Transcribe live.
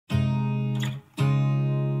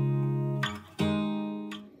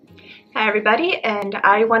Hi everybody, and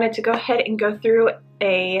I wanted to go ahead and go through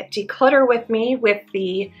a declutter with me with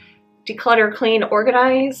the Declutter Clean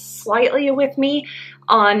Organize slightly with me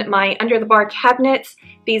on my under the bar cabinets.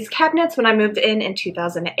 These cabinets, when I moved in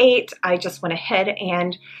 2008, I just went ahead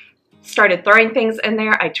and started throwing things in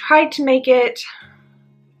there. I tried to make it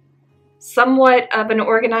somewhat of an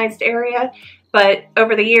organized area, but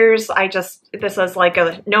over the years, this was like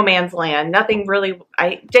a no man's land. Nothing really,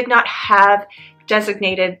 I did not have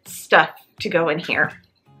designated stuff to go in here.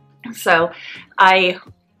 So I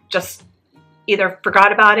just either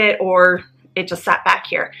forgot about it or it just sat back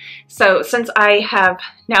here. So since I have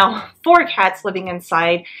now 4 cats living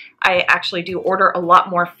inside, I actually do order a lot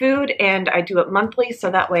more food, and I do it monthly,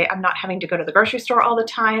 so that way I'm not having to go to the grocery store all the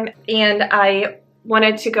time. And I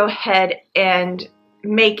wanted to go ahead and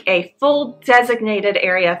make a full designated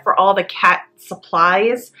area for all the cat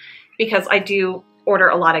supplies, because I do order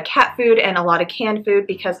a lot of cat food and a lot of canned food,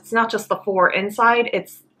 because it's not just the 4 inside,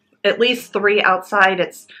 it's at least 3 outside.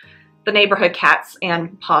 It's the neighborhood cats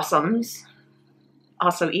and possums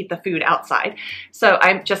also eat the food outside. So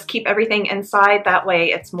I just keep everything inside, that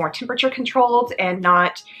way it's more temperature controlled and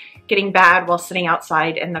not getting bad while sitting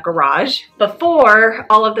outside in the garage. Before,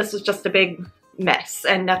 all of this was just a big mess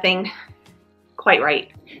and nothing quite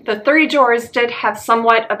right. The 3 drawers did have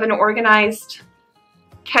somewhat of an organized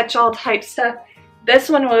catch-all type stuff. This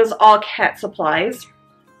one was all cat supplies.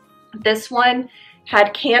 This one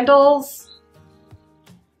had candles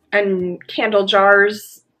and candle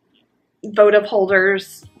jars, votive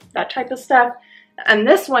holders, that type of stuff. And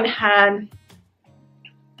this one had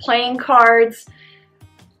playing cards,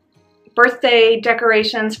 birthday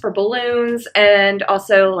decorations for balloons, and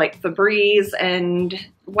also like Febreze and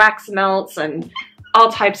wax melts and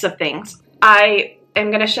all types of things. I am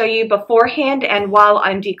going to show you beforehand and while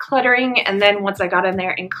I'm decluttering, and then once I got in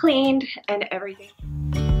there and cleaned and everything.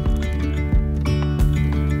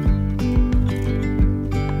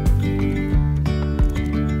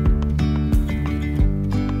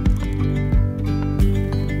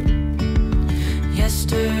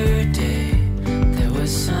 Yesterday there was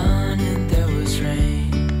sun and there was rain,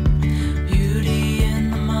 beauty in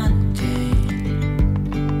the mundane,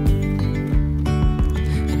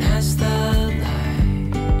 and as the light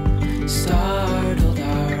startled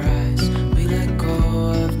our eyes, we let go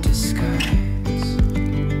of disguise.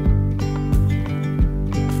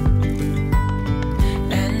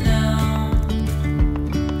 And now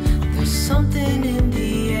there's something in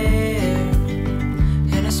the air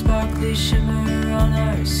and a sparkly shimmer on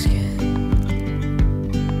our skin,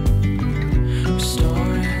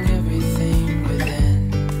 restoring everything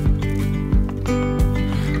within.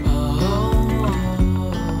 Oh,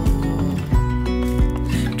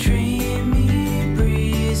 dreamy,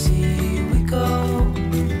 breezy, we go.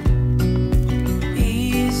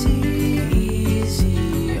 Easy,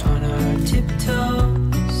 easy on our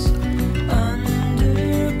tiptoes,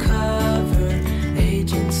 undercover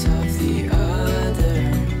agents of the other,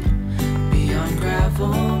 beyond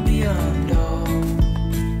gravel, beyond all.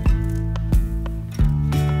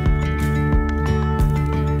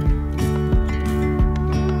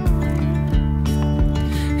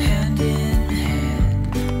 Hand in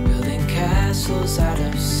hand, building castles out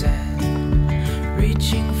of sand,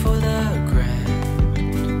 reaching for the grand.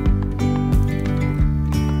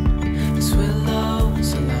 As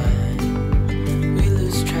willows align, we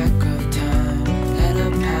lose track of time. Head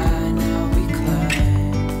up high, now we climb.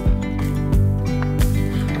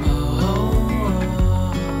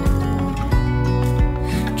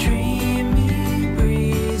 Dreamy,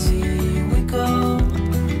 breezy, we go.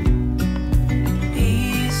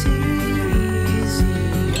 Easy, easy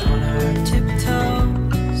on our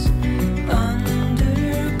tiptoes,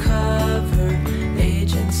 undercover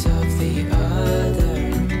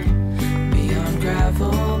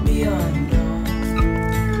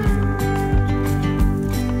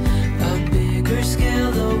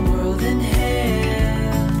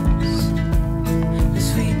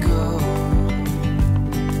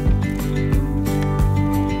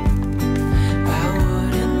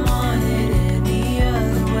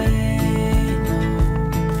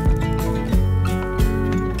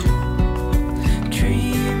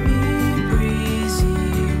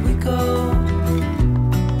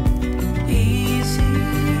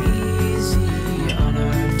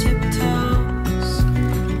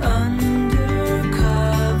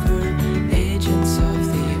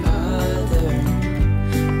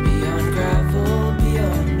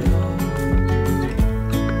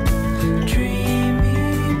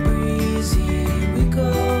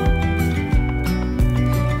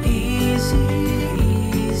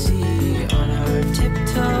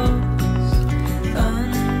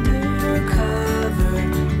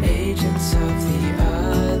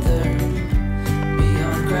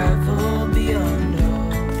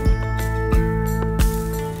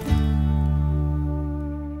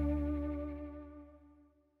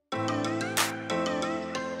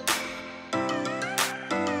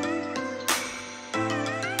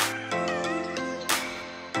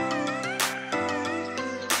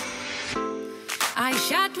I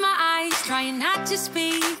shut my eyes, trying not to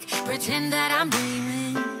speak, pretend that I'm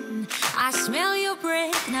dreaming. I smell your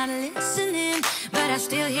breath, not listening, but I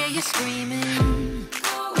still hear you screaming.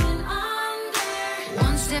 Going under.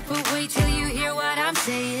 One step away till you hear what I'm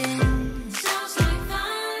saying. Sounds like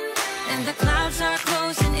thunder. And the clouds are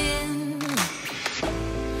closing in.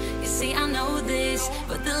 You see, I know this,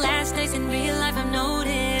 but the last days in real life I've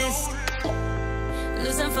noticed.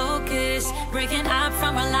 Losing focus, breaking up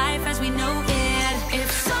from our life as we know it. If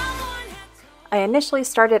someone I initially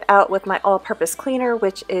started out with my all-purpose cleaner,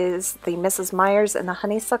 which is the Mrs. Meyer's in the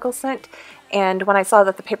honeysuckle scent, and when I saw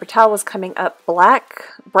that the paper towel was coming up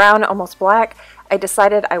brown, almost black, I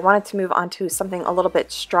decided I wanted to move on to something a little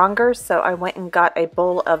bit stronger, so I went and got a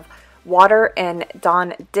bowl of water and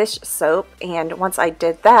Dawn dish soap, and once I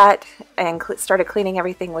did that and started cleaning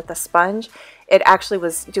everything with a sponge, it actually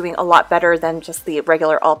was doing a lot better than just the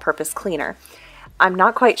regular all-purpose cleaner. I'm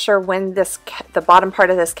not quite sure when the bottom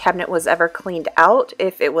part of this cabinet was ever cleaned out,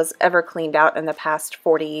 if it was ever cleaned out in the past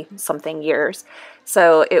 40-something years.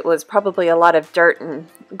 So it was probably a lot of dirt and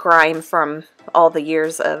grime from all the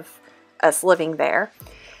years of us living there.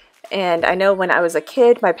 And I know when I was a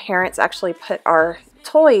kid, my parents actually put our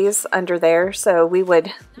toys under there, so we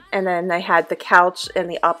would, and then they had the couch in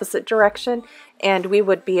the opposite direction, and we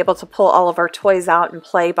would be able to pull all of our toys out and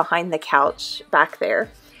play behind the couch back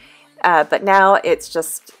there. But now it's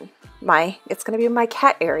just it's going to be my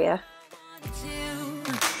cat area.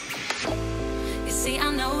 you see,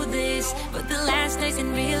 I know this, but the last days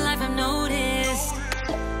in real life I've noticed.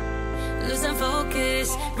 Losing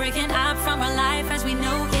focus, breaking up from our life as we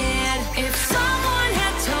know it. If someone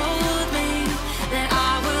had told me that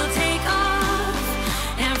I will take off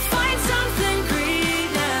and find something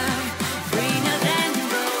greener, greener than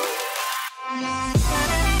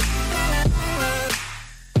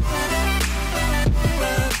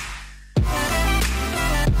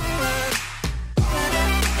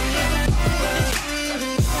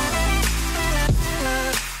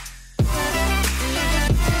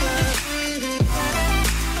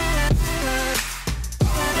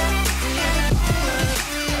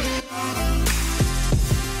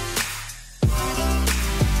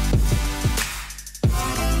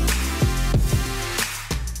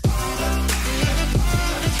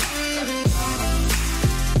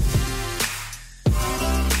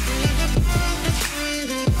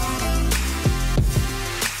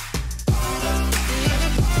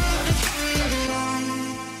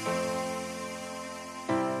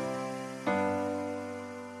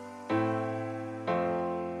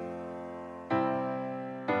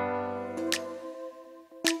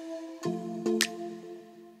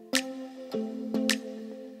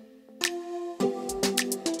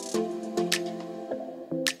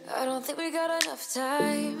I don't think we got enough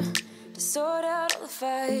time to sort out all the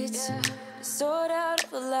fights, to sort out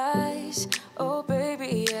all the lies. Oh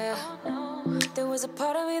baby, yeah. There was a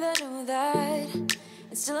part of me that knew that,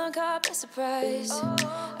 and still I'm caught by surprise.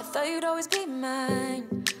 I thought you'd always be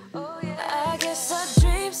mine. I guess our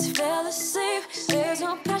dreams fell asleep. There's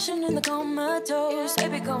no passion in the comatose.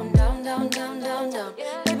 Baby going down, down, down, down, down.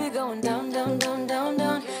 Baby going down, down, down, down,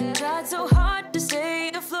 down. Tried so hard to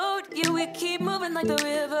stay afloat. Yeah, we keep moving like the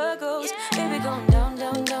river goes. Baby going down,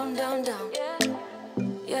 down, down, down, down.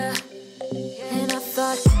 Yeah. And I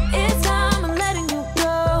thought, it's time I'm letting you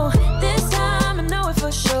go. This time I know it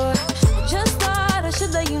for sure. I just thought I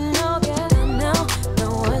should let you know. Yeah, now,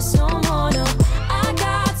 no words, no more, no. I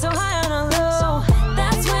got so high on a low.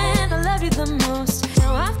 That's when I loved you the most.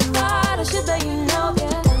 Now I thought I should let you know.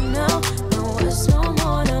 Yeah, now, no words, no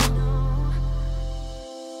more, no.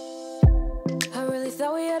 I really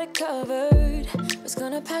thought we had it covered. Was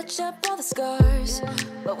gonna patch up all the scars,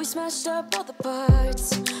 but we smashed up all the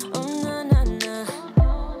parts. Oh, na, na, na.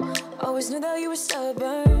 Always knew that you were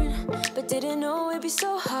stubborn, but didn't know it'd be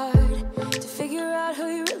so hard to figure out who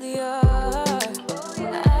you really are.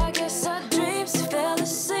 I guess our dreams fell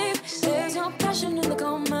asleep. There's no passion in the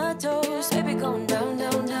comatose. Baby going down,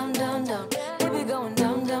 down, down, down, down. Baby going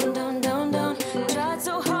down, down, down, down, down. Tried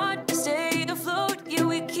so hard to stay afloat. Yeah,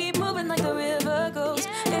 we keep moving like the river goes.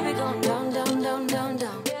 Baby going down, down, down, down,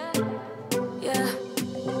 down. Yeah.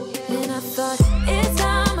 And I thought, it's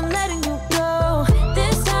time I'm letting you go.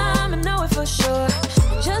 This time I know it for sure.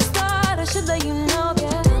 Just thought I should let you know.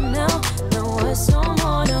 Yeah, now, no words, no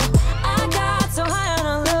more, no. I got so high on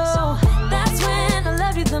a low. That's when I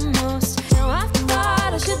loved you the most. Now I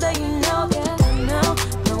thought I should let you know. Yeah, now,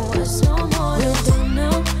 no words, no more, no. We're done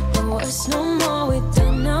now, no words, no more. We're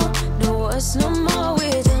done now, no words, no more.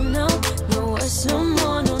 We're done now, no words, no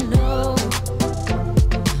more, no, no.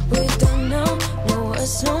 We're done now, no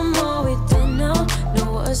words, no more. We're done now,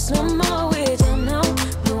 no words, no more. We're done now,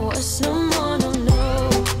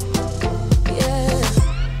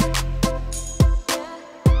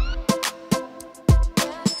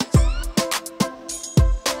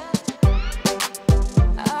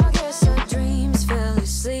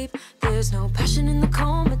 no passion in the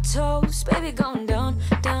comatose. Baby going down,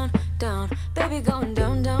 down, down. Baby going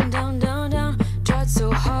down, down, down, down, down. Tried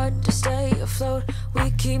so hard to stay afloat. We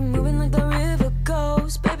keep moving like the river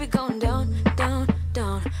goes. Baby going down, down,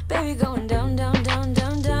 down. Baby going down, down, down,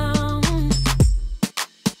 down, down.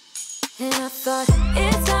 And I thought,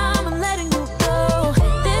 it's time I'm letting you go.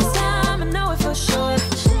 This time I know it for sure.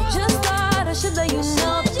 Just thought I should let you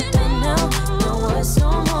know. And now, no it's no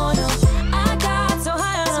more, no. I got so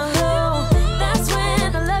high on a hill. That's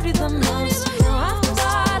when I loved you the most. Now I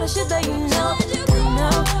thought I should let you know. No,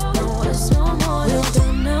 no it's no more. We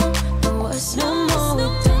don't know, no it's no more. We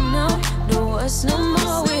don't know, no it's no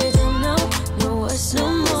more. We don't know, no it's no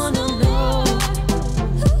more, no, no.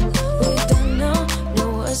 We don't know, no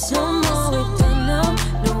it's no more.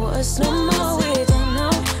 It's no more, we don't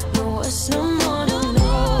know, no, it's no more, no,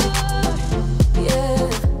 no, yeah.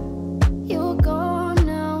 You're gone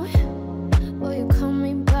now, will you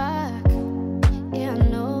coming back? Yeah, I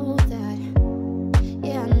know that,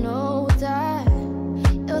 yeah, I know that.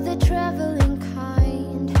 You're the traveling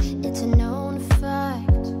kind, it's a known fact.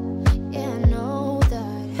 Yeah, I know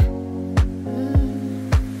that.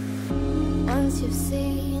 Once you've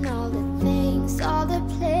seen all the things, all the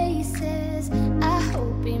places, I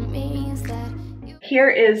hope it means that you... Here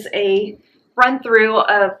is a run through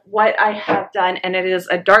of what I have done, and it is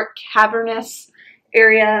a dark cavernous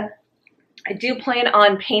area. I do plan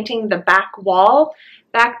on painting the back wall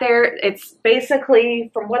back there. It's basically,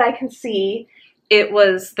 from what I can see, it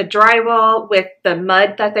was the drywall with the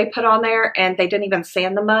mud that they put on there, and they didn't even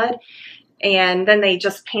sand the mud, and then they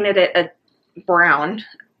just painted it a brown,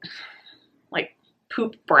 like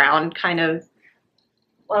poop brown kind of.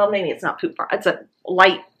 Well, maybe it's not poop brown. It's a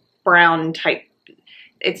light brown type.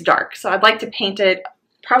 It's dark. So I'd like to paint it.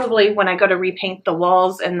 Probably when I go to repaint the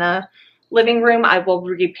walls in the living room, I will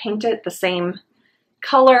repaint it the same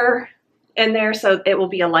color in there, so it will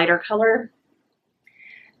be a lighter color.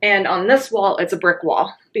 And on this wall, it's a brick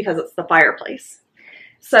wall because it's the fireplace.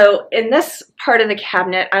 So in this part of the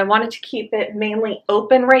cabinet, I wanted to keep it mainly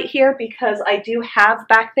open right here because I do have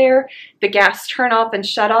back there the gas turn off and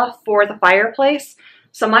shut off for the fireplace.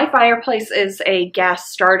 So my fireplace is a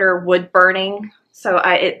gas starter, wood burning. So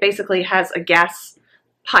it basically has a gas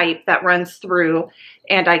pipe that runs through,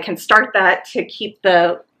 and I can start that to keep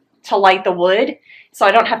to light the wood. So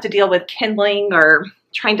I don't have to deal with kindling or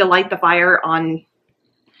trying to light the fire on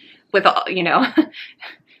with, you know,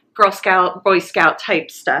 Girl Scout, Boy Scout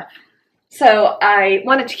type stuff. So I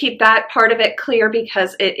wanted to keep that part of it clear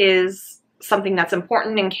because it is something that's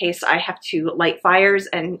important in case I have to light fires,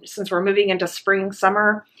 and since we're moving into spring,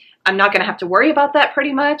 summer, I'm not going to have to worry about that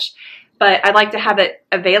pretty much, but I like to have it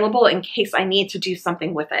available in case I need to do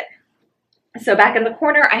something with it. So back in the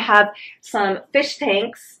corner, I have some fish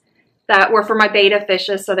tanks that were for my betta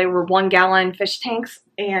fishes, so they were 1 gallon fish tanks,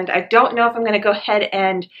 and I don't know if I'm going to go ahead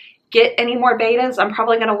and get any more bettas. I'm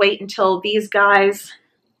probably going to wait until these guys,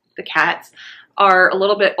 the cats, are a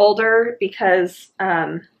little bit older because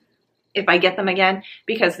if I get them again,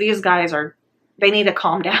 because these guys they need to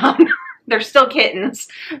calm down. They're still kittens.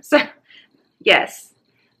 So yes,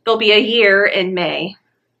 they'll be a year in May.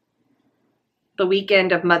 The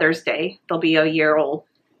weekend of Mother's Day, they'll be a year old.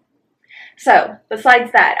 So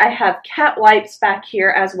besides that, I have cat wipes back here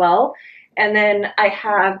as well. And then I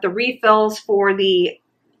have the refills for the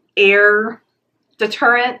air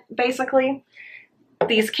deterrent, basically.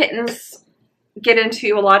 These kittens get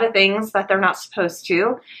into a lot of things that they're not supposed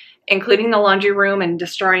to, including the laundry room and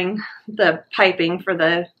destroying the piping for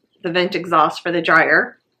the vent exhaust for the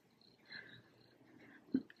dryer,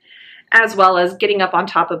 as well as getting up on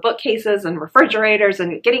top of bookcases and refrigerators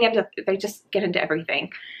and they just get into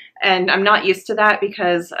everything. And I'm not used to that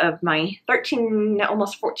because of my 13,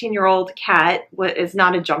 almost 14-year-old cat is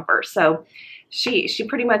not a jumper. So she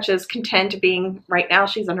pretty much is content being, right now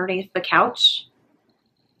she's underneath the couch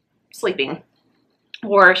sleeping.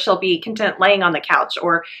 Or she'll be content laying on the couch,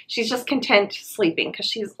 or she's just content sleeping because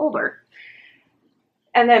she's older.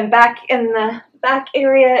 And then back in the back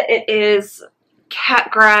area, it is cat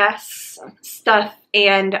grass stuff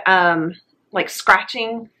and like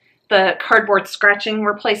scratching, the cardboard scratching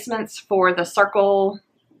replacements for the circle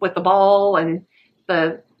with the ball and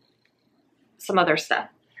some other stuff.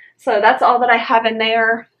 So that's all that I have in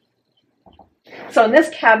there. So in this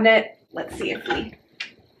cabinet, let's see if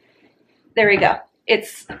there we go.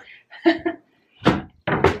 It's,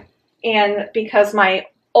 and because my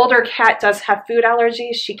older cat does have food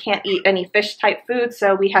allergies, she can't eat any fish type food,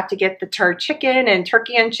 so we have to get the chicken and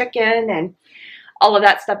turkey and chicken and all of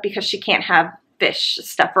that stuff because she can't have fish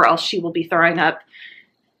stuff or else she will be throwing up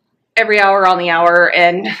every hour on the hour,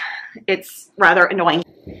 and it's rather annoying.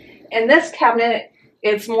 In this cabinet,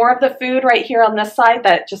 it's more of the food right here on this side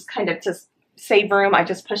that just kind of to save room, I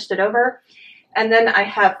just pushed it over. And then I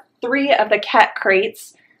have 3 of the cat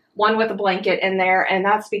crates, one with a blanket in there, and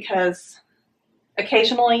that's because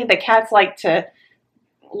occasionally the cats like to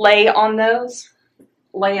lay on this,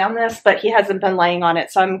 but he hasn't been laying on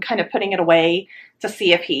it, so I'm kind of putting it away to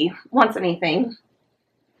see if he wants anything.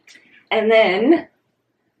 And then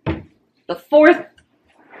the 4th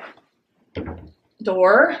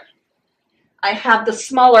door, I have the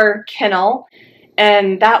smaller kennel,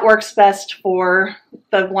 and that works best for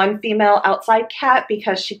the one female outside cat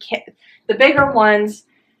because she can't, the bigger ones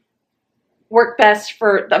work best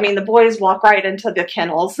for, I mean, the boys walk right into the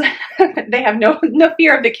kennels. They have no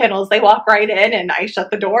fear of the kennels. They walk right in and I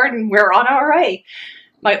shut the door and we're on our way.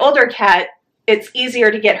 My older cat, it's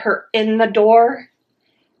easier to get her in the door.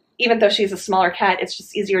 Even though she's a smaller cat, it's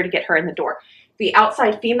just easier to get her in the door. The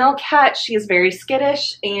outside female cat, she is very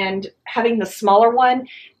skittish, and having the smaller one,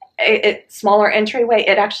 smaller entryway,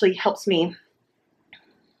 it actually helps me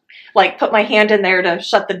like put my hand in there to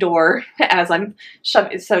shut the door as I'm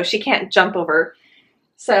shoving, so she can't jump over.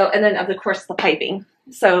 So, and then of course the piping.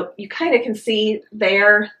 So you kind of can see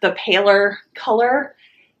there the paler color,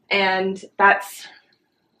 and that's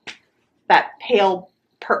that pale,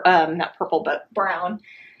 not purple, but brown.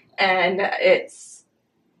 And it's,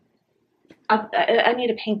 I need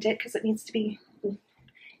to paint it because it needs to be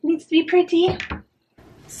pretty.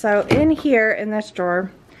 So in here in this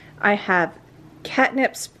drawer, I have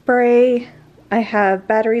catnip spray, I have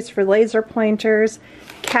batteries for laser pointers,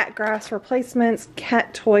 cat grass replacements,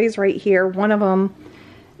 cat toys right here. One of them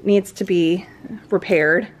needs to be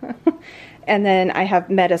repaired. And then I have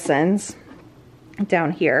medicines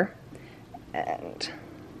down here. And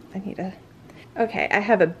I need a... Okay, I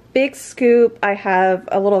have a big scoop. I have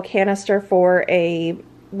a little canister for a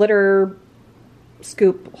litter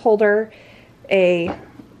scoop holder, a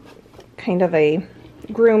kind of a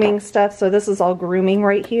grooming stuff. So this is all grooming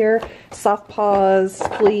right here. Soft paws,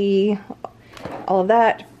 flea, all of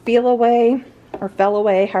that. Feel away or fell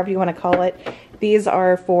away, however you want to call it. These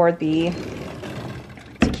are for to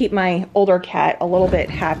keep my older cat a little bit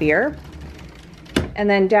happier. And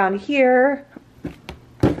then down here,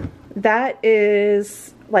 that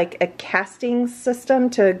is like a casting system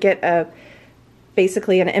to get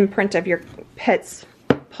basically an imprint of your pet's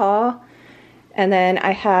paw. And then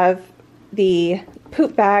I have the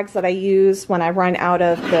poop bags that I use when I run out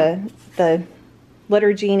of the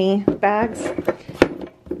litter genie bags.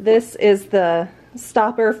 This is the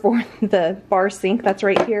stopper for the bar sink that's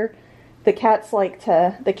right here. The kittens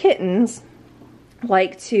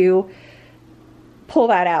like to pull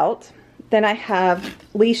that out. Then I have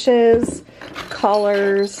leashes,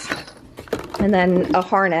 collars, and then a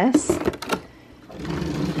harness.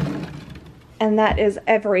 And that is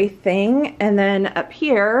everything. And then up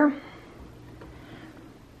here,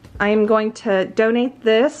 I'm going to donate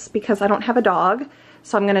this because I don't have a dog.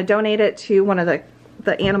 So I'm going to donate it to one of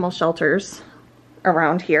the animal shelters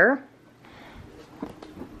around here.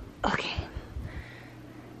 Okay.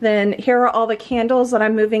 Then here are all the candles that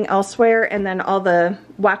I'm moving elsewhere, and then all the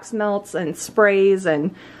wax melts and sprays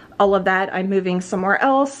and all of that I'm moving somewhere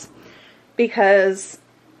else because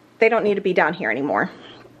they don't need to be down here anymore.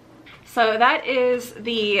 So that is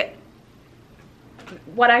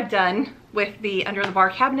what I've done with the under the bar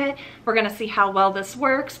cabinet. We're gonna see how well this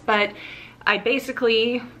works, but I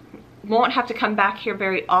basically won't have to come back here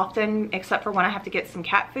very often except for when I have to get some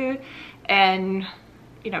cat food and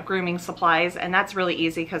grooming supplies, and that's really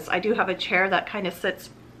easy because I do have a chair that kind of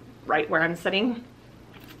sits right where I'm sitting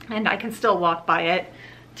and I can still walk by it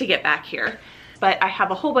to get back here. But I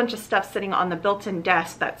have a whole bunch of stuff sitting on the built-in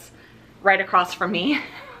desk that's right across from me,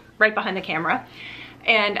 right behind the camera,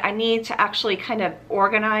 and I need to actually kind of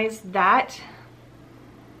organize that,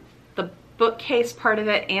 the bookcase part of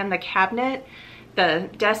it and the cabinet, the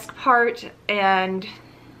desk part, and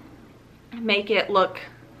make it look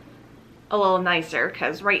a little nicer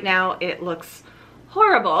because right now it looks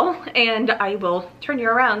horrible. And I will turn you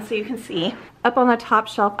around so you can see. Up on the top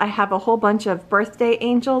shelf I have a whole bunch of birthday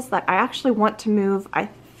angels that I actually want to move, I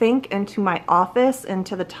think, into my office,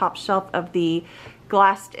 into the top shelf of the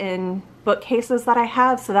glassed in bookcases that I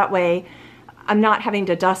have, so that way I'm not having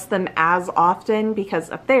to dust them as often, because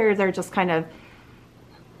up there they're just kind of,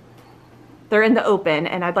 they're in the open,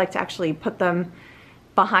 and I'd like to actually put them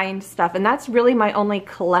behind stuff. And that's really my only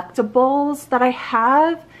collectibles that I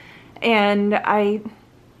have, and I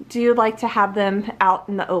do like to have them out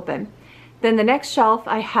in the open. Then the next shelf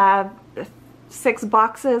I have 6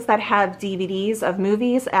 boxes that have DVDs of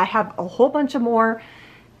movies. I have a whole bunch of more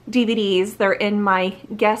DVDs. They're in my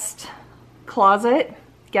guest closet,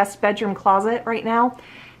 guest bedroom closet right now,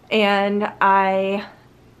 and I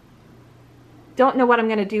don't know what I'm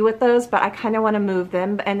going to do with those, but I kind of want to move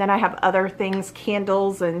them. And then I have other things,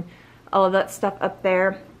 candles and all of that stuff up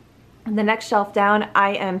there. And the next shelf down,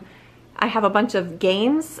 I have a bunch of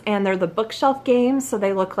games, and they're the bookshelf games, so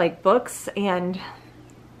they look like books, and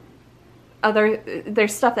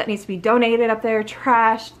there's stuff that needs to be donated up there,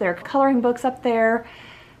 trashed. There are coloring books up there,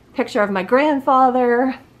 picture of my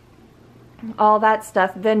grandfather, all that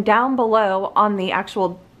stuff. Then down below on the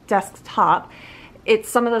actual desktop, it's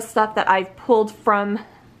some of the stuff that I've pulled from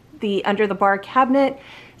the under the bar cabinet.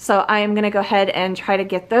 So I am going to go ahead and try to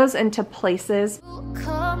get those into places.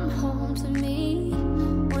 Come home to me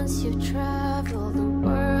once you travel the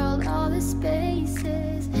world, all the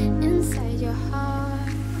spaces inside your heart.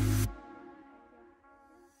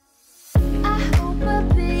 I hope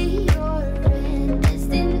I'll be your end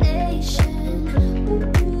destination.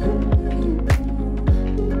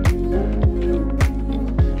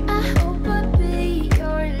 I hope I'll be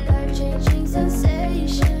your life-changing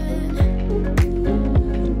sensation.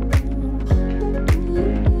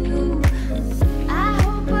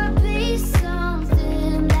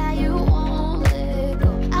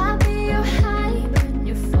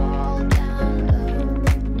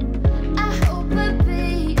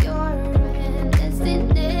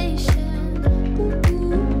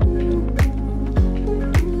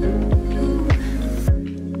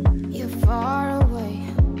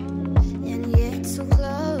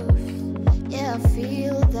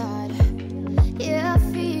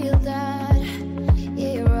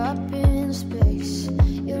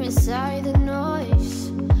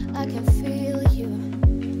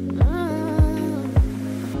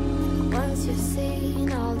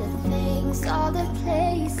 All the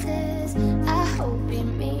places, I hope it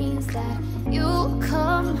means that you'll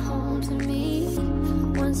come home to me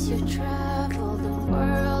once you travel the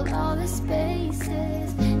world, all the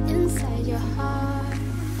spaces inside your heart.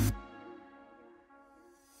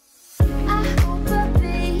 I hope I'll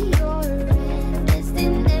be your end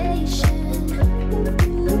destination.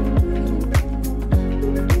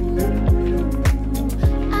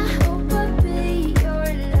 I hope I'll be your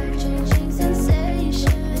life-changing sensation.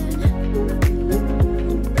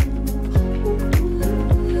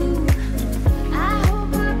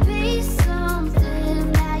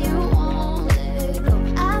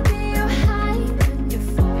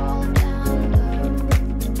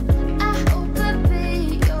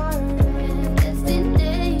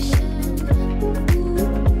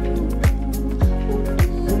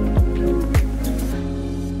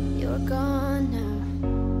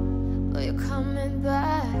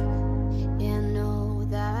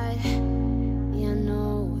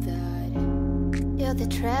 The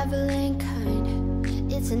traveling kind,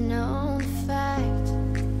 it's a known fact.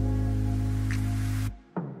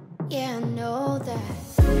 Yeah, I know that.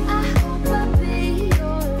 I hope I'll be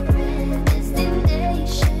your end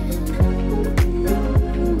destination.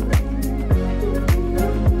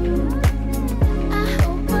 I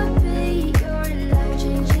hope I'll be your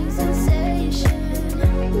life-changing sensation.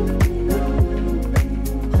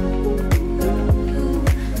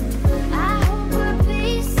 I hope I'll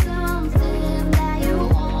be something that you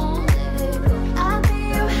won't let go. I'll be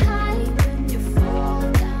your high when you fall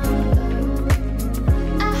down low.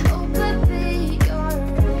 I hope I'll be your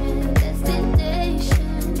end destination.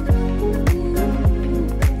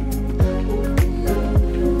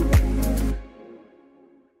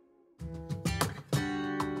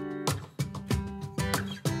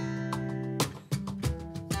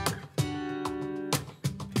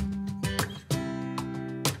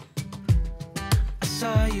 I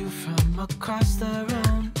saw you from across the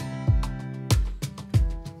room.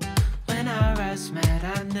 When our eyes met,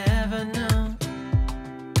 I never knew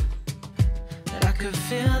that I could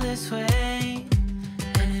feel this way,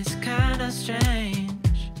 and it's kinda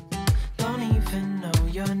strange. Don't even know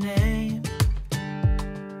your name.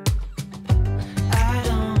 I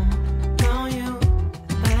don't know you,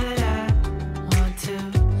 but I want to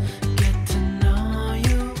get to know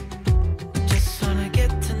you. Just wanna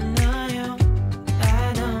get to know you.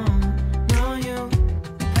 I don't know you,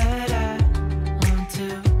 but I want to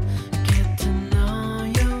get to know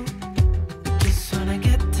you. Just wanna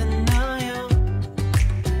get to know you.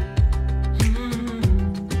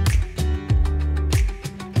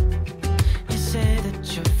 You say that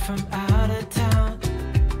you're from out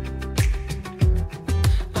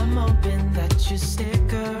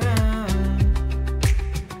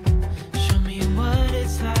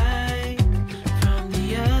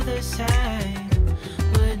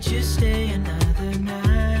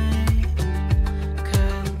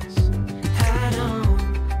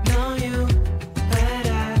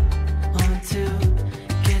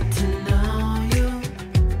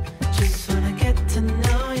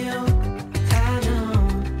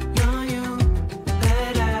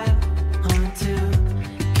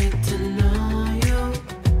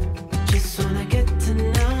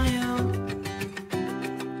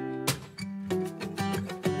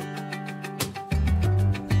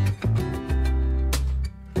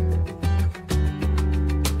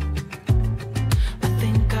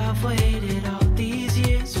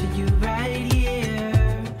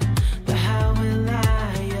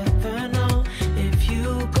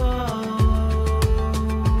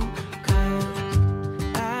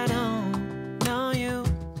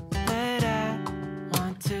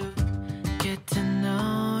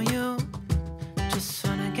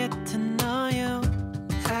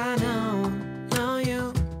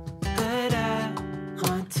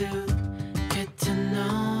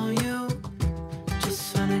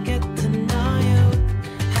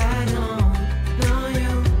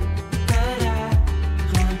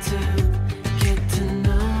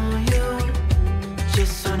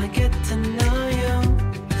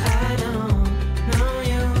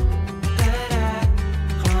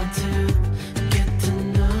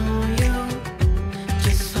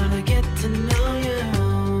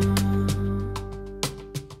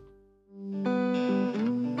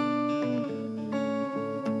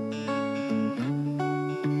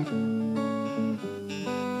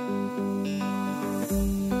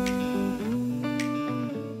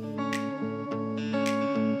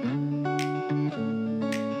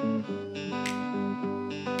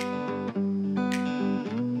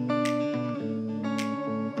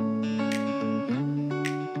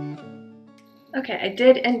Okay, I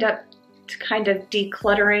did end up kind of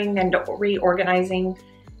decluttering and reorganizing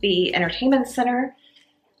the entertainment center.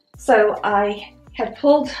 So I had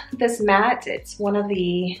pulled this mat. It's one of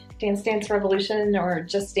the Dance Dance Revolution or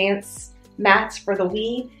Just Dance mats for the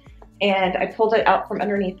Wii. And I pulled it out from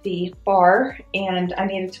underneath the bar, and I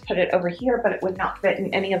needed to put it over here, but it would not fit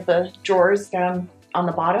in any of the drawers down on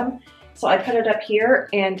the bottom. So I put it up here,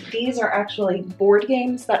 and these are actually board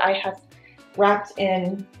games that I have wrapped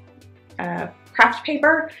in craft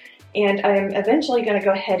paper, and I'm eventually going to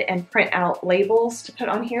go ahead and print out labels to put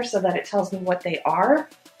on here so that it tells me what they are.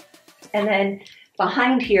 And then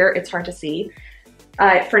behind here, it's hard to see.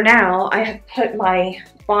 For now, I have put my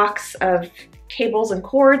box of cables and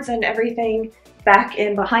cords and everything back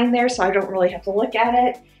in behind there, so I don't really have to look at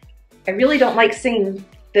it. I really don't like seeing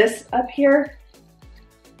this up here,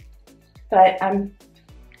 but I'm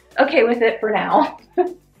okay with it for now.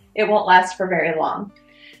 It won't last for very long.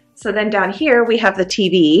 So then down here we have the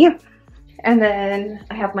TV, and then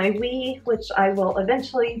I have my Wii, which I will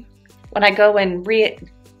eventually, when I go and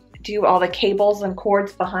redo all the cables and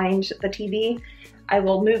cords behind the TV, I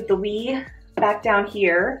will move the Wii back down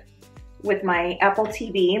here with my Apple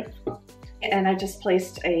TV, and I just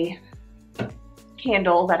placed a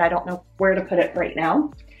candle that I don't know where to put it right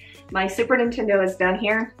now. My Super Nintendo is down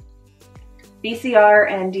here,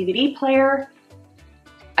 VCR and DVD player.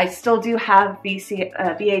 I still do have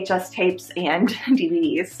VHS tapes and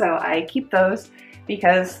DVDs, so I keep those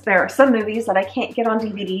because there are some movies that I can't get on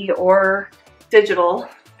DVD or digital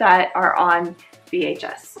that are on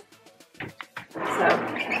VHS.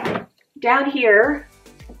 So down here,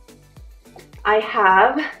 I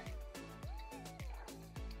have,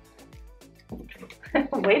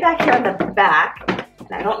 way back here on the back,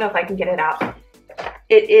 and I don't know if I can get it out,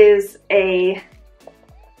 it is a,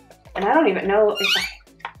 and I don't even know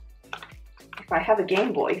if I have a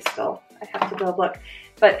Game Boy still. I have to go look.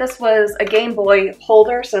 But this was a Game Boy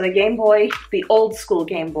holder, so the Game Boy, the old school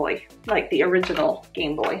Game Boy, like the original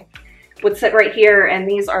Game Boy, would sit right here, and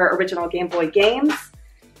these are original Game Boy games.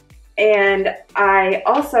 And I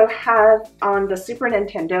also have on the Super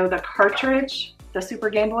Nintendo the cartridge, the Super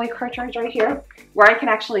Game Boy cartridge right here, where I can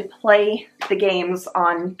actually play the games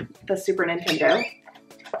on the Super Nintendo.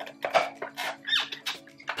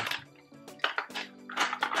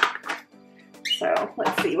 So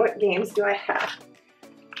let's see, what games do I have?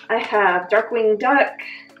 I have Darkwing Duck.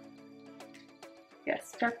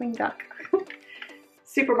 Yes, Darkwing Duck.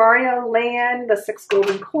 Super Mario Land, the 6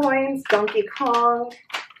 Golden Coins, Donkey Kong,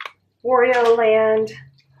 Wario Land,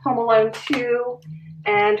 Home Alone 2,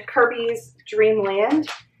 and Kirby's Dream Land,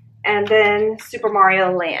 and then Super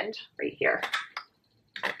Mario Land right here.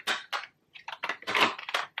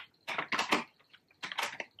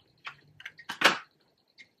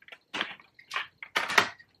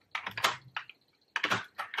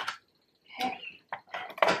 Okay.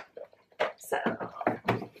 So,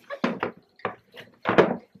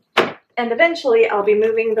 and eventually I'll be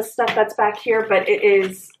moving the stuff that's back here, but it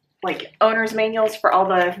is like owner's manuals for all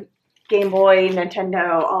the Game Boy,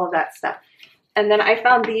 Nintendo, all of that stuff. And then I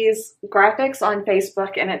found these graphics on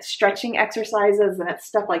Facebook, and it's stretching exercises, and it's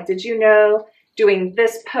stuff like, did you know doing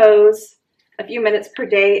this pose a few minutes per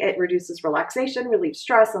day, it reduces relaxation, relieves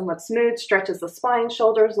stress, and lifts mood, stretches the spine,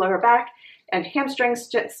 shoulders, lower back, and hamstrings,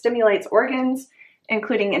 stimulates organs,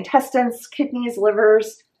 including intestines, kidneys, liver,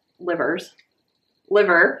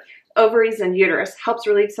 ovaries, and uterus, helps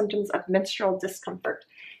relieve symptoms of menstrual discomfort.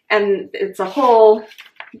 And it's a whole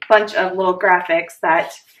bunch of little graphics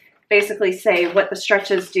that basically say what the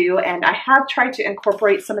stretches do. And I have tried to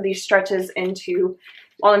incorporate some of these stretches into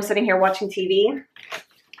while I'm sitting here watching TV.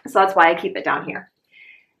 So that's why I keep it down here.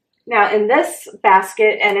 Now in this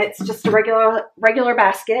basket, and it's just a regular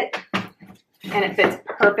basket, and it fits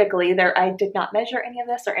perfectly there. I did not measure any of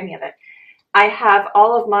this or any of it. I have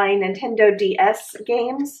all of my Nintendo DS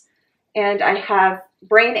games, and I have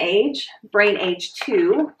Brain Age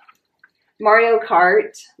 2, Mario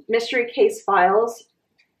Kart, Mystery Case Files,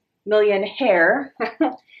 Million Hair,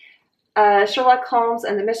 Sherlock Holmes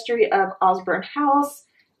and the Mystery of Osborne House,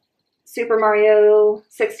 Super Mario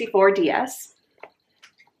 64 DS.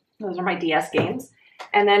 Those are my DS games.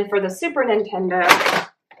 And then for the Super Nintendo,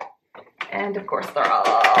 and of course they're all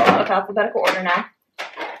of alphabetical order now,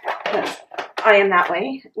 because I am that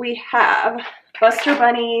way, we have Buster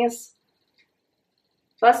Bunnies,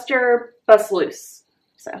 Buster Bust Loose.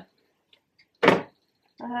 So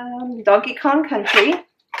Donkey Kong Country,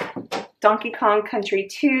 Donkey Kong Country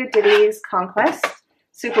 2, Diddy's Conquest,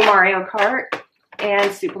 Super Mario Kart,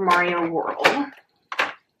 and Super Mario World.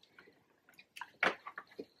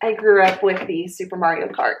 I grew up with the Super Mario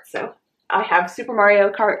Kart, so I have Super Mario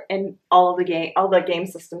Kart and all the game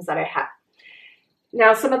systems that I have.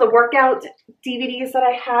 Now, some of the workout DVDs that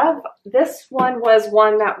I have, this one was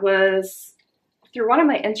one that was through one of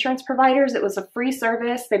my insurance providers. It was a free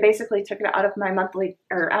service. They basically took it out of my monthly,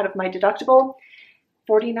 or out of my deductible,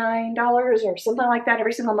 $49 or something like that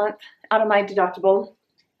every single month out of my deductible.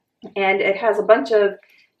 And it has a bunch of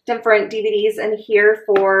different DVDs in here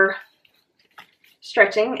for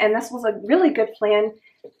stretching. And this was a really good plan.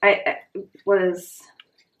 I was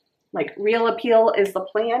like, Real Appeal is the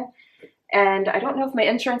plan. And I don't know if my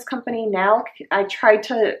insurance company now, I tried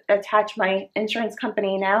to attach my insurance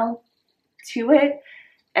company now to it,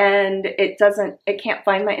 and it can't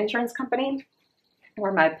find my insurance company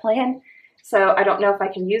or my plan. So I don't know if I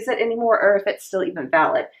can use it anymore or if it's still even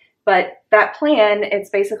valid. But that plan, it's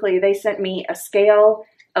basically, they sent me a scale,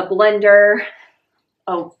 a blender,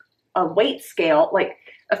 a weight scale, like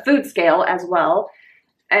a food scale as well,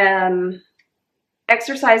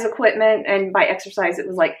 exercise equipment, and by exercise it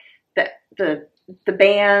was like the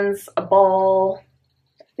bands, a ball,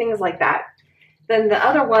 things like that. Then the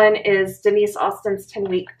other one is Denise Austin's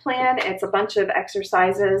 10-week plan. It's a bunch of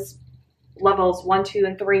exercises, levels 1, 2,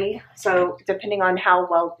 and 3. So depending on how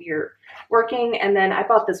well you're working. And then I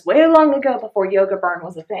bought this way long ago before Yoga Burn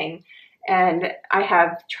was a thing. And I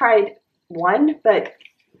have tried one, but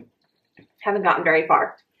haven't gotten very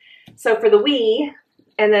far. So for the Wii,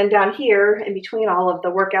 and then down here in between all of the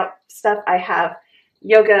workout stuff, I have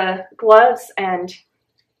yoga gloves and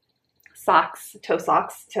socks, toe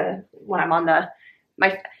socks, to when I'm on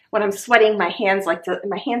when I'm sweating, my hands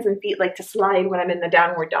and feet like to slide when I'm in the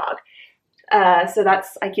downward dog. So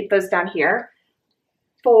I keep those down here.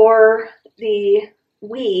 For the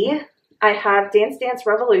Wii, I have Dance Dance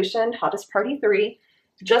Revolution, Hottest Party 3,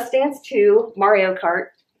 Just Dance 2, Mario Kart,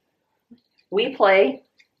 Wii Play.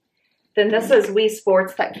 Then this is Wii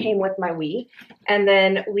Sports that came with my Wii. And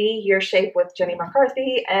then Wii Your Shape with Jenny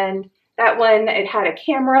McCarthy. And that one, it had a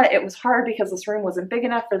camera. It was hard because this room wasn't big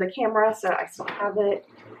enough for the camera, so I still have it.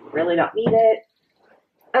 Really don't need it.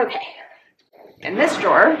 Okay. In this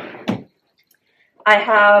drawer, I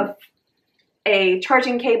have a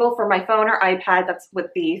charging cable for my phone or iPad that's with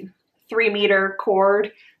the 3-meter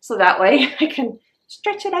cord, so that way I can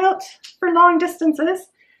stretch it out for long distances.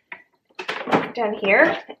 Down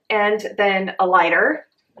here, and then a lighter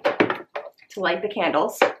to light the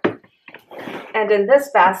candles. And in this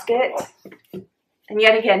basket, and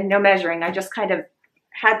yet again, no measuring, I just kind of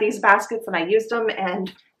had these baskets and I used them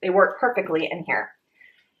and they work perfectly in here.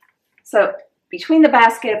 So between the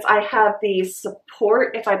baskets, I have the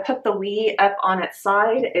support. If I put the Wii up on its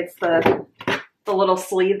side, it's the little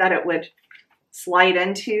sleeve that it would slide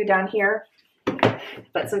into down here.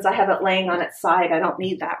 But since I have it laying on its side, I don't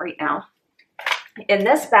need that right now. In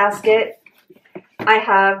this basket, I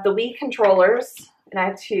have the Wii controllers, and I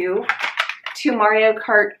have two Mario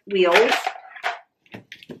Kart wheels,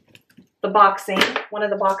 one of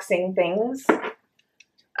the boxing things,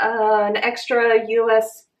 an extra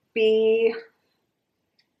USB,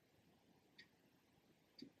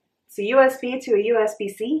 it's a USB to a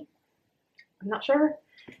USB-C, I'm not sure.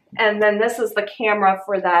 And then this is the camera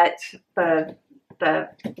for that, the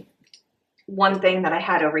one thing that I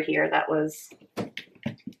had over here that was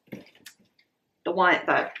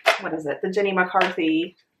what is it? The Jenny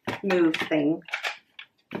McCarthy move thing.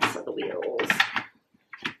 So the wheels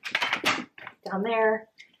down there.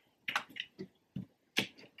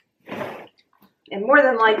 And more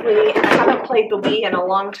than likely, I haven't played the Wii in a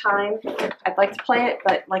long time. I'd like to play it,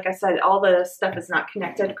 but like I said, all the stuff is not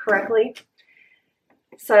connected correctly.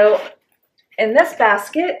 So in this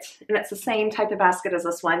basket, and it's the same type of basket as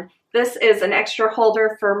this one, this is an extra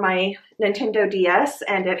holder for my Nintendo DS,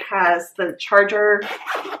 and it has the charger.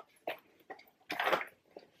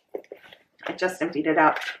 I just emptied it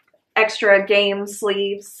out. Extra game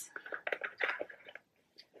sleeves,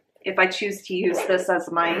 if I choose to use this as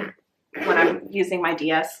when I'm using my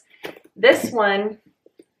DS. This one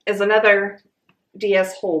is another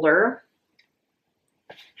DS holder,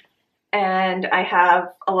 and I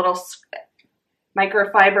have a little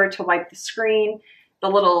microfiber to wipe the screen, the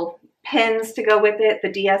little pins to go with it.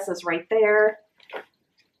 The DS is right there.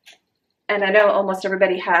 And I know almost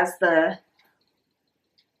everybody has the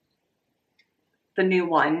new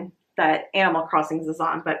one that Animal Crossing is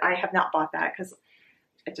on, but I have not bought that because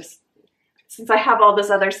since I have all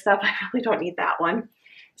this other stuff, I really don't need that one.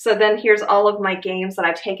 So then here's all of my games that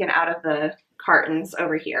I've taken out of the cartons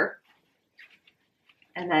over here.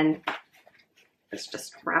 And then this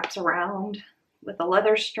just wraps around with a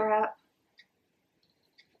leather strap.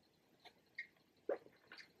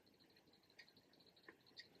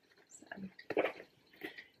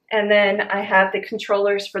 And then I have the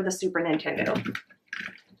controllers for the Super Nintendo.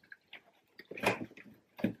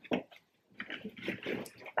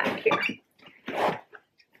 Back here.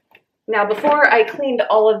 Now, before I cleaned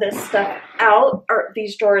all of this stuff out, or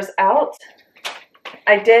these drawers out,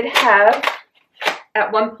 I did have,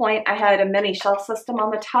 at one point, I had a mini shelf system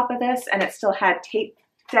on the top of this, and it still had tape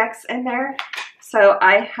decks in there. So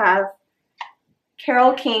I have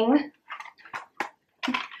Carole King.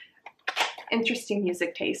 Interesting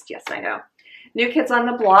music taste, yes, I know. New Kids on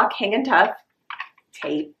the Block, Hangin' Tough,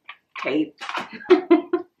 tape.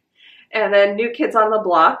 And then New Kids on the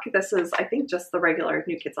Block. This is, I think, just the regular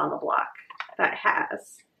New Kids on the Block that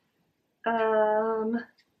has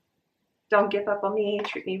Don't Give Up on Me,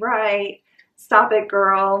 Treat Me Right, Stop It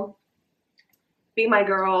Girl, Be My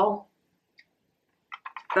Girl.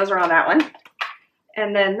 Those are on that one.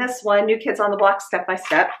 And then this one, New Kids on the Block, Step by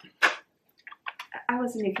Step. I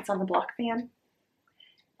was a New Kids on the Block fan.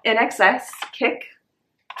 In Excess, Kick.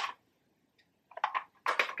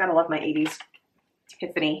 Gotta love my 80s.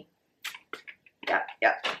 Tiffany.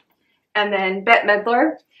 Yeah. And then Bette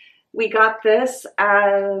Midler. We got this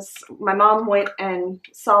as my mom went and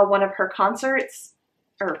saw one of her concerts.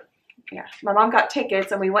 My mom got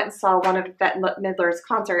tickets and we went and saw one of Bette Midler's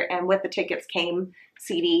concert, and with the tickets came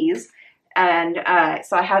CDs. And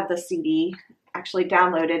so I have the CD actually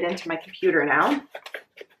downloaded into my computer now.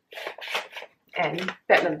 And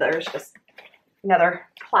Bette Midler's just another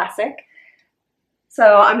classic.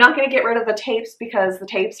 So I'm not going to get rid of the tapes because the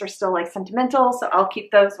tapes are still like sentimental. So I'll keep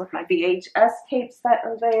those with my VHS tapes that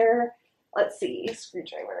are there. Let's see,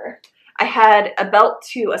 screwdriver. I had a belt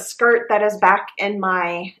to a skirt that is back in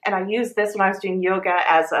my, and I used this when I was doing yoga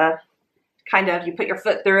as a kind of, you put your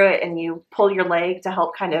foot through it and you pull your leg to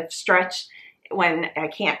help kind of stretch when I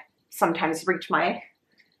can't sometimes reach my,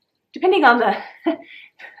 depending on the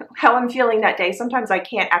how I'm feeling that day, sometimes I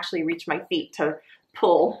can't actually reach my feet to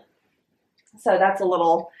pull. So that's a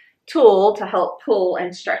little tool to help pull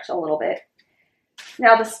and stretch a little bit.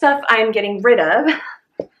 Now the stuff I'm getting rid of,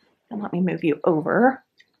 and let me move you over.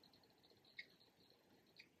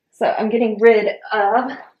 So I'm getting rid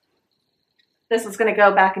of, this is going to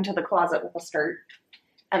go back into the closet with the skirt,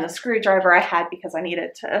 and the screwdriver I had because I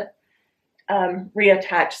needed to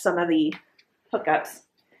reattach some of the hookups.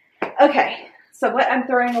 Okay, so what I'm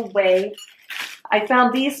throwing away, I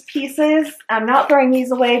found these pieces. I'm not throwing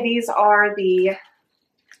these away. These are the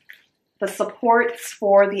supports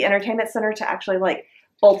for the entertainment center to actually like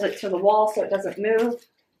bolt it to the wall so it doesn't move.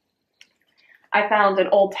 I found an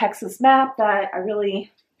old Texas map that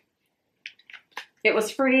it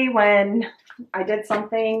was free when I did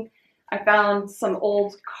something. I found some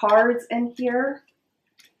old cards in here.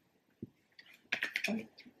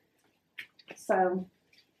 So,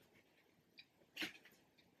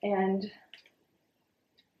 and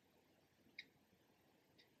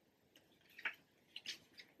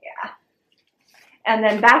yeah. And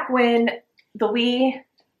then back when the Wii,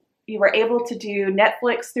 you were able to do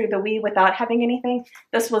Netflix through the Wii without having anything.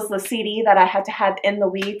 This was the CD that I had to have in the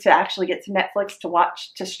Wii to actually get to Netflix to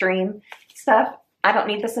watch, to stream stuff. I don't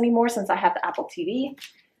need this anymore since I have the Apple TV.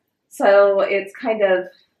 So it's kind of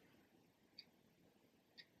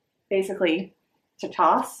basically to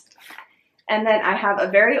toss. And then I have a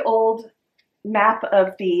very old map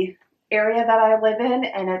of the area that I live in,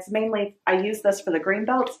 and it's mainly, I use this for the green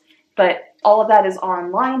belts, but all of that is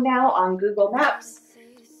online now on Google Maps.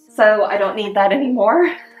 So I don't need that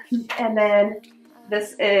anymore. And then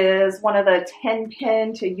this is one of the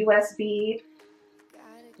 10-pin to USB.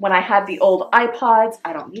 When I had the old iPods,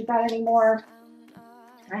 I don't need that anymore.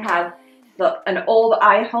 I have an old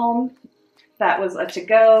iHome that was a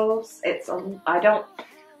to-go. It's I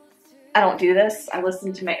don't do this. I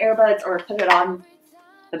listen to my earbuds or put it on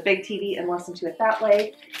the big TV and listen to it that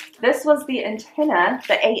way. This was the antenna,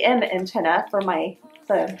 the AM antenna for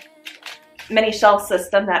the mini shelf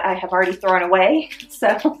system that I have already thrown away.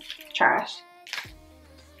 So, trash.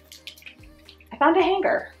 I found a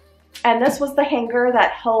hanger. And this was the hanger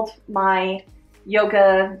that held my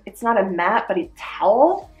yoga, it's not a mat, but a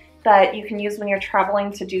towel that you can use when you're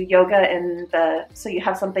traveling to do yoga so you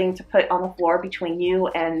have something to put on the floor between you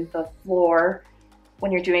and the floor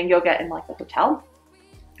when you're doing yoga in like the hotel.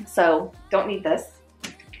 So don't need this.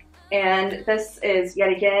 And this is yet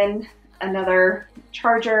again another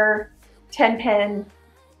charger, 10-pin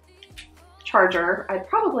charger. I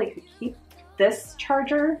probably could keep this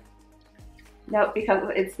charger. No,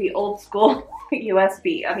 because it's the old school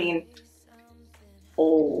USB. I mean,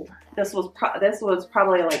 old. This was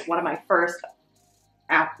probably like one of my first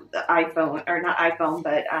iPhone, or not iPhone,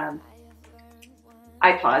 but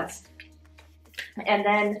iPods. And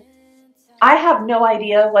then I have no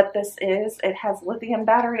idea what this is. It has lithium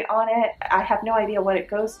battery on it. I have no idea what it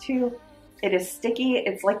goes to. It is sticky.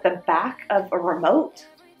 It's like the back of a remote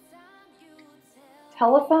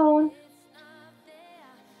telephone.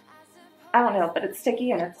 I don't know, but it's sticky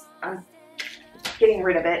and I'm getting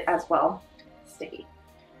rid of it as well. Sticky.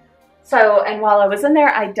 So, and while I was in there,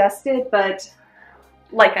 I dusted, but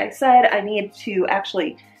like I said, I need to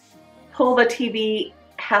actually pull the TV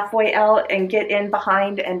halfway out and get in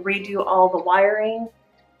behind and redo all the wiring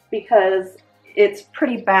because it's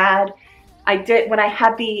pretty bad. I did, when I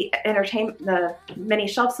had the mini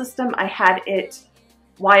shelf system, I had it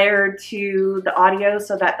wired to the audio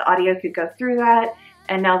so that the audio could go through that.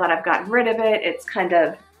 And now that I've gotten rid of it, it's kind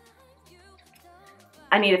of,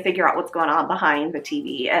 I need to figure out what's going on behind the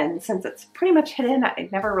TV. And since it's pretty much hidden, I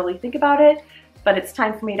never really think about it, but it's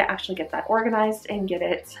time for me to actually get that organized and get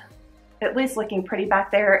it at least looking pretty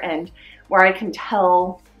back there and where I can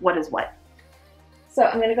tell what is what. So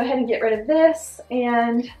I'm gonna go ahead and get rid of this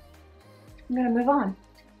and I'm gonna move on.